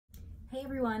Hey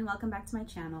everyone, welcome back to my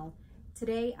channel.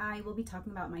 Today I will be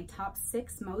talking about my top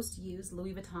 6 most used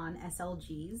Louis Vuitton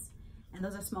SLGs, and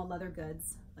those are small leather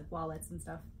goods like wallets and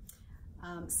stuff.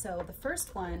 So the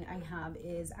first one I have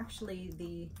is actually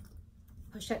the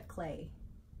pochette clay,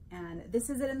 and this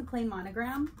is it in the plain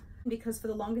monogram because for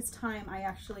the longest time I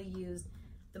actually used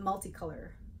the multicolor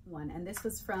one, and this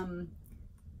was from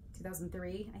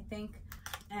 2003 I think.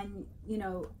 And you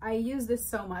know, I use this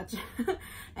so much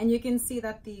and you can see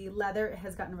that the leather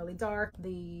has gotten really dark.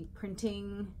 The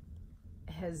printing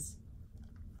has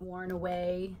worn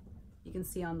away. You can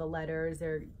see on the letters,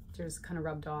 they're just kind of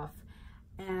rubbed off.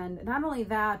 And not only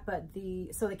that, but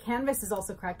the canvas is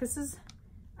also cracked.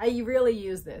 I really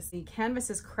use this. The canvas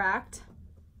is cracked.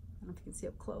 I don't know if you can see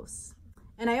up close.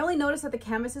 And I only noticed that the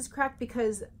canvas is cracked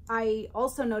because I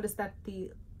also noticed that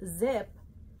the zip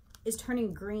is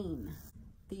turning green.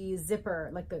 The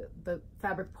zipper, like the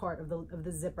fabric part of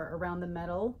the zipper around the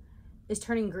metal is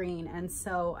turning green. And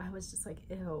so I was just like,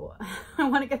 ew, I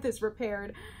want to get this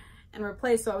repaired and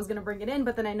replaced. So I was going to bring it in,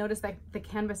 but then I noticed that the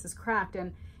canvas is cracked.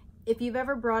 And if you've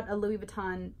ever brought a Louis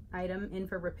Vuitton item in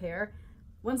for repair,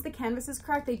 once the canvas is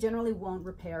cracked, they generally won't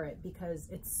repair it because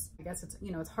I guess it's,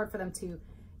 you know, it's hard for them to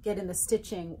get in the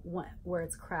stitching where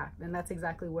it's cracked. And that's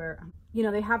exactly where, you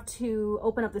know, they have to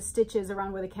open up the stitches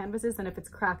around where the canvas is. And if it's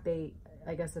cracked,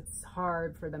 I guess it's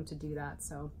hard for them to do that.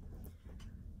 So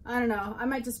I don't know, I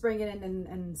might just bring it in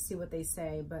and see what they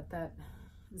say, but that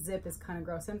zip is kind of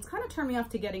gross. And it's kind of turned me off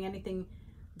to getting anything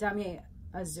Damier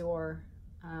Azur.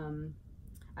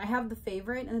 I have the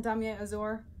favorite in the Damier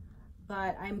Azur,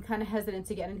 but I'm kind of hesitant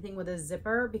to get anything with a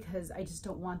zipper because I just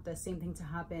don't want the same thing to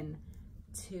happen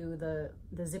to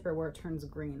the zipper where it turns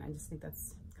green. I just think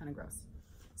that's kind of gross.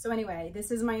 So anyway, this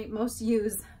is my most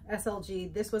used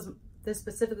SLG. This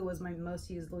specifically was my most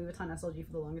used Louis Vuitton SLG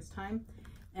for the longest time,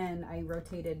 and I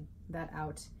rotated that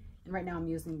out. And right now I'm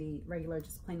using the regular,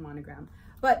 just plain monogram.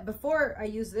 But before I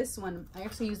used this one, I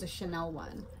actually used a Chanel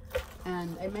one.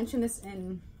 And I mentioned this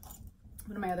in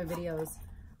one of my other videos,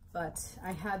 but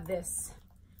I had this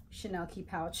Chanel key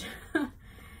pouch.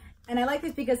 And I like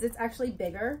this because it's actually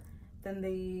bigger than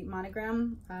the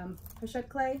monogram pochette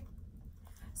clay.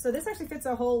 So this actually fits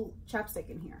a whole chapstick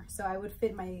in here. So I would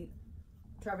fit my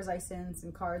driver's license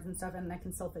and cards and stuff, and I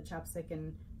can still fit chapstick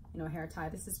and, you know, a hair tie.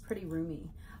 This is pretty roomy.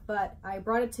 But I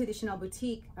brought it to the Chanel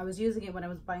boutique. I was using it when I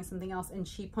was buying something else, and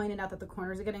she pointed out that the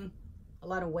corners are getting a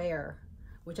lot of wear,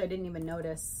 which I didn't even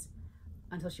notice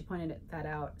until she pointed that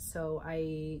out. So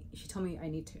she told me I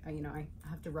need to, you know, I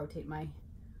have to rotate my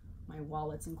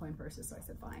wallets and coin purses. So I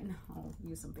said, fine, I'll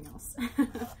use something else.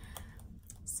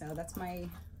 So that's my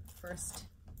first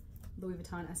Louis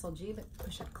Vuitton SLG, the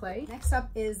pochette clay. Next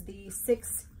up is the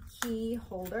 6 key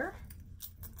holder.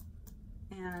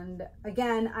 And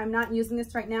again, I'm not using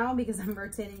this right now because I'm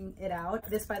rotating it out.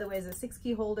 This, by the way, is a 6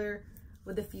 key holder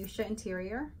with a fuchsia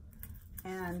interior.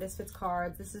 And this fits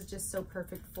cards. This is just so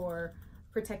perfect for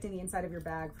protecting the inside of your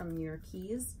bag from your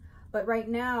keys. But right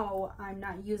now, I'm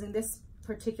not using this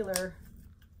particular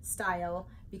style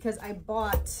because I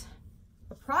bought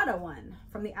a Prada one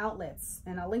from the outlets,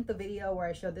 and I'll link the video where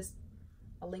I showed this.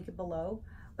 I'll link it below.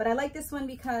 But I like this one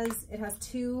because it has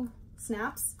 2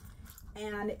 snaps,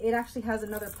 and it actually has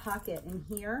another pocket in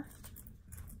here.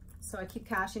 So I keep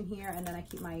cash in here, and then I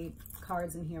keep my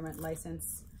cards in here, my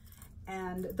license.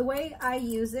 And the way I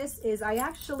use this is I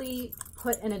actually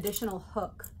put an additional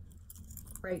hook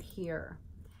right here.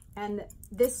 And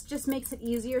this just makes it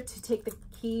easier to take the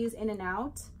keys in and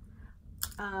out.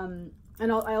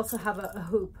 And I also have a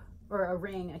hoop or a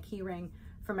ring, a key ring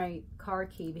for my car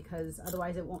key, because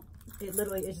otherwise it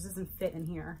just doesn't fit in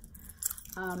here.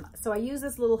 So I use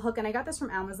this little hook, and I got this from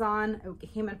Amazon.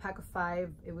 It came in a pack of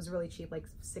 5. It was really cheap, like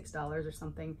 $6 or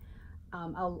something.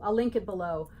 I'll link it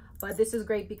below, but this is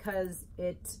great because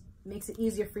it makes it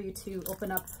easier for you to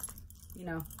open up, you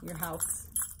know, your house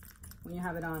when you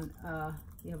have it on.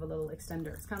 You have a little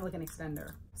extender. It's kind of like an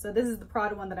extender. So this is the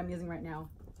Prada one that I'm using right now.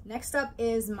 Next up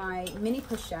is my mini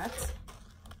pochette,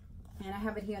 and I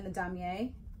have it here in the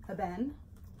Damier Ebene.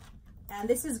 And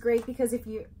this is great because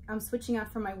I'm switching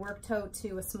out from my work tote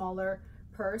to a smaller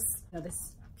purse. You know,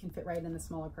 this can fit right in the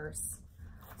smaller purse.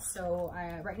 So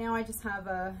right now I just have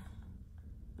a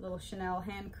little Chanel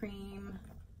hand cream,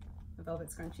 a velvet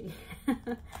scrunchie,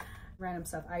 random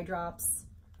stuff, eye drops.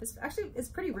 This actually is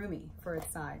pretty roomy for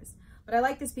its size. But I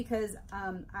like this because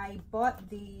I bought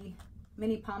the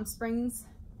mini Palm Springs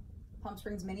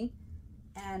mini,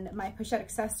 and my pochette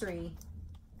accessory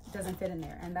doesn't fit in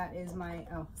there, and that is my,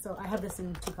 so I have this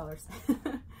in 2 colors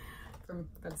for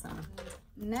the summer.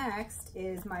 Next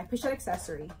is my pochette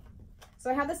accessory. So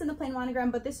I have this in the plain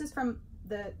monogram, but this is from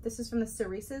this is from the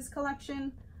Cerises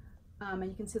collection, and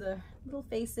you can see the little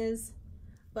faces.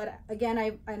 But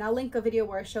again, and I'll link a video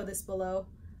where I show this below.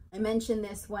 I mentioned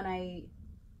this when I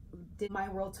did my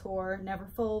world tour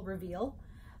Neverfull reveal,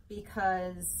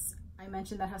 because I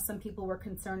mentioned that how some people were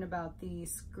concerned about the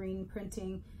screen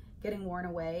printing getting worn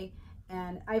away.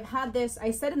 And I've had this,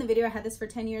 I said in the video I had this for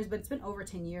 10 years, but it's been over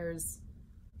 10 years.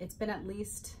 It's been at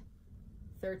least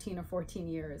 13 or 14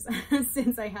 years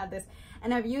since I had this.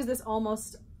 And I've used this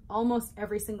almost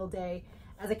every single day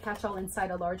as a catch-all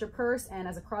inside a larger purse and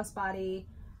as a crossbody,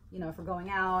 you know, for going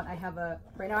out.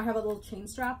 Right now I have a little chain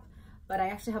strap, but I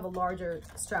actually have a larger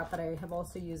strap that I have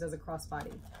also used as a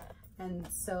crossbody. And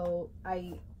so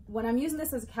when I'm using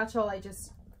this as a catch-all, I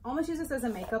just almost use this as a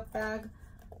makeup bag.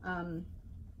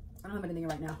 I don't have anything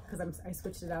right now because I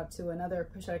switched it out to another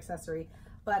pochette accessory,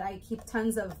 but I keep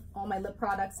tons of all my lip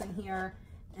products in here,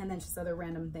 and then just other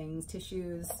random things,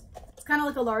 tissues. It's kind of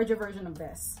like a larger version of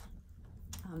this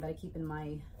that I keep in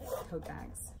my tote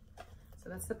bags. So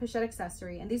that's the pochette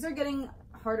accessory, and these are getting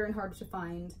harder and harder to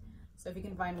find. So if you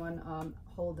can find one,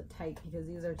 hold it tight because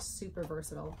these are super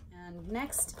versatile. And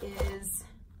next is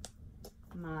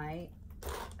my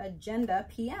Agenda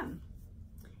PM.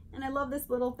 And I love this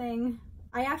little thing.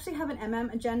 I actually have an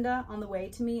agenda on the way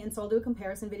to me, and so I'll do a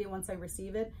comparison video once I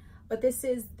receive it. But this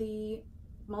is the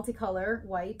multicolor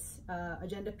white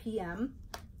Agenda PM.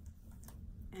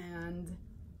 And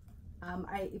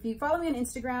if you follow me on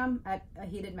Instagram at A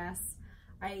Heated Mess,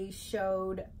 I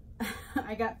showed,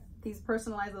 I got these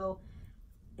personalized little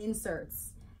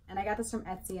inserts, and I got this from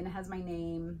Etsy, and it has my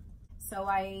name. So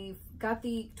I got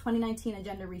the 2019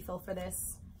 Agenda refill for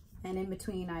this, and in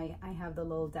between I have the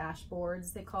little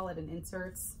dashboards, they call it, and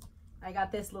inserts. I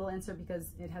got this little insert because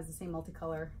it has the same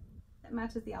multicolor that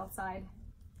matches the outside.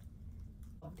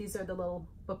 These are the little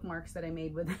bookmarks that I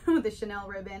made with the Chanel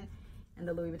ribbon and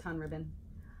the Louis Vuitton ribbon.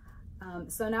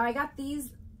 So now I got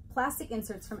these plastic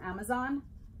inserts from Amazon.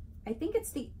 I think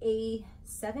it's the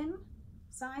A7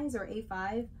 size or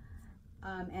A5.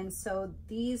 And so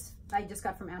these I just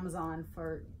got from Amazon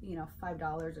for, you know,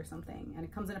 $5 or something, and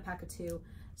it comes in a pack of 2.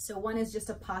 So one is just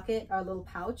a pocket or a little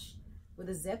pouch with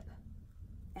a zip,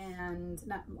 and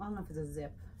I don't know if it's a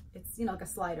zip. It's, you know, like a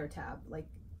slider tab, like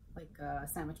a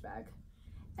sandwich bag.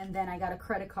 And then I got a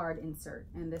credit card insert,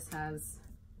 and this has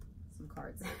some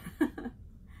cards.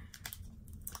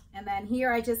 And then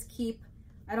here I just keep,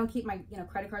 I don't keep my, you know,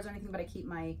 credit cards or anything, but I keep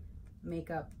my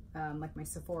makeup, like my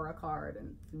Sephora card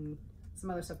and some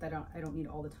other stuff that I don't need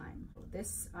all the time.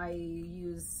 This I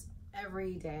use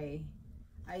every day.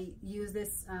 I use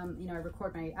this, you know, I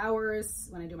record my hours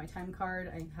when I do my time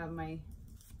card. I have my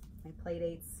play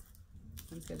dates.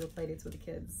 I'm schedule play dates with the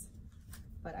kids.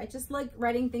 But I just like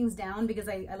writing things down because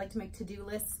I like to make to-do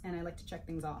lists, and I like to check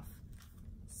things off.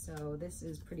 So this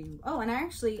is pretty, oh, and I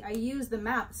use the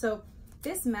map. So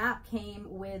this map came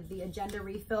with the Agenda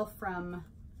refill from,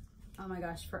 oh my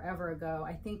gosh, forever ago.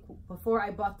 I think before I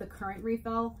bought the current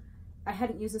refill, I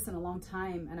hadn't used this in a long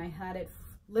time, and I had it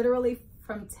literally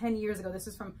from 10 years ago. This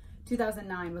was from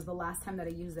 2009 was the last time that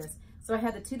I used this. So I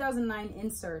had the 2009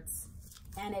 inserts,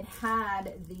 and it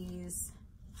had these,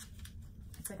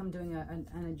 it's like I'm doing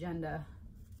an agenda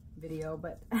video,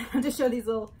 but I have to show these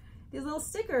little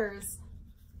stickers.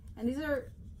 And these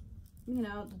are, you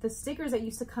know, the stickers that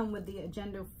used to come with the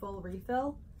Agenda full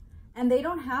refill, and they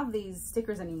don't have these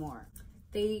stickers anymore.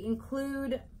 They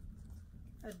include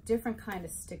a different kind of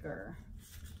sticker.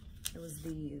 It was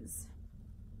these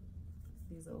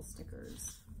little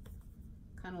stickers,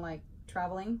 kind of like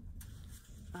traveling.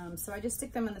 So I just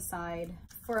stick them on the side.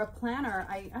 For a planner,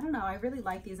 I don't know, I really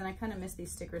like these, and I kind of miss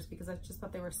these stickers because I just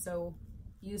thought they were so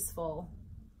useful.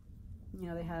 You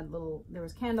know, they had there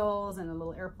was candles and a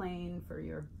little airplane for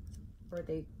your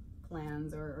birthday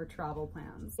plans or travel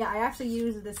plans. Yeah, I actually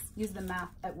used the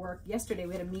map at work yesterday.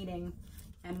 We had a meeting,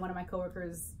 and one of my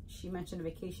coworkers, she mentioned a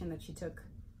vacation that she took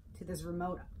to this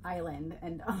remote island,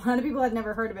 and a lot of people had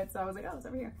never heard of it, so I was like, oh, it's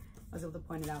over here. I was able to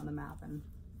point it out on the map, and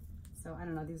so I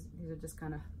don't know, these are just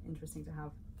kind of interesting to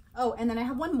have. Oh, and then I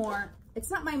have one more. It's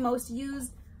not my most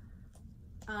used.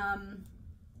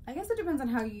 I guess it depends on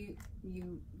how you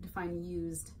define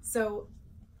used. So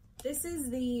this is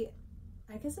the,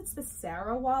 I guess it's the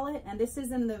Sarah wallet, and this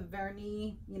is in the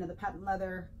vernis, you know, the patent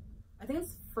leather. I think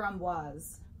it's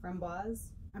framboise.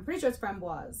 I'm pretty sure it's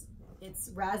framboise.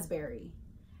 It's raspberry.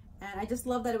 And I just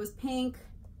love that it was pink.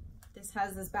 This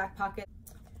has this back pocket.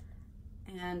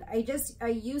 And I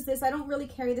use this. I don't really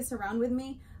carry this around with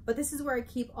me, but this is where I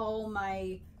keep all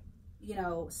my, you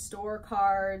know, store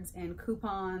cards and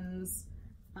coupons.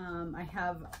 I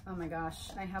have, oh my gosh,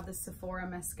 I have the Sephora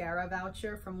mascara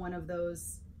voucher from one of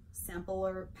those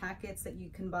sampler packets that you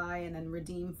can buy and then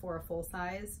redeem for a full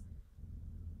size.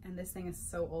 And this thing is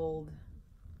so old.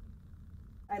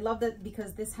 I love that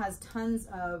because this has tons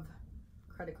of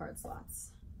credit card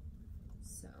slots.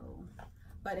 So,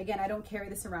 but again, I don't carry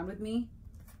this around with me.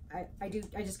 I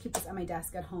just keep this at my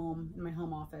desk at home in my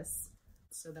home office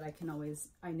so that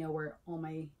I know where all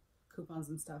my coupons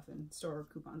and stuff and store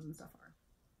coupons and stuff are.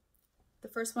 The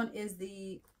first one is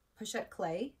the pochette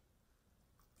clay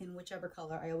in whichever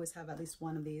color. I always have at least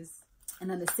one of these. And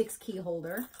then the 6 key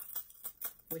holder,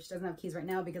 which doesn't have keys right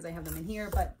now because I have them in here,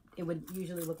 but it would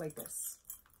usually look like this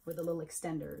with the little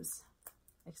extender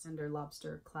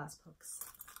lobster clasp hooks.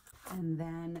 And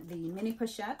then the mini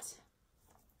pochette.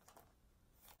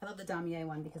 I love the damier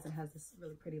one because it has this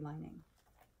really pretty lining.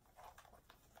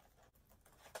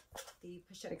 The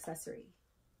pochette accessory.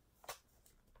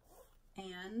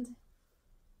 And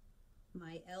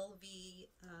my LV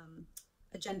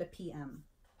Agenda PM.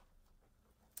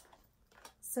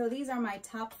 So these are my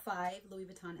top 5 Louis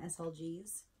Vuitton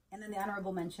SLGs. And then the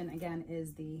honorable mention again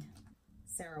is the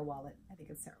Sarah wallet. I think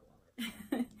it's Sarah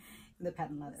wallet. The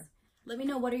patent leather. Let me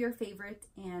know what are your favorite,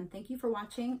 and thank you for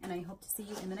watching, and I hope to see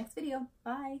you in the next video.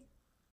 Bye!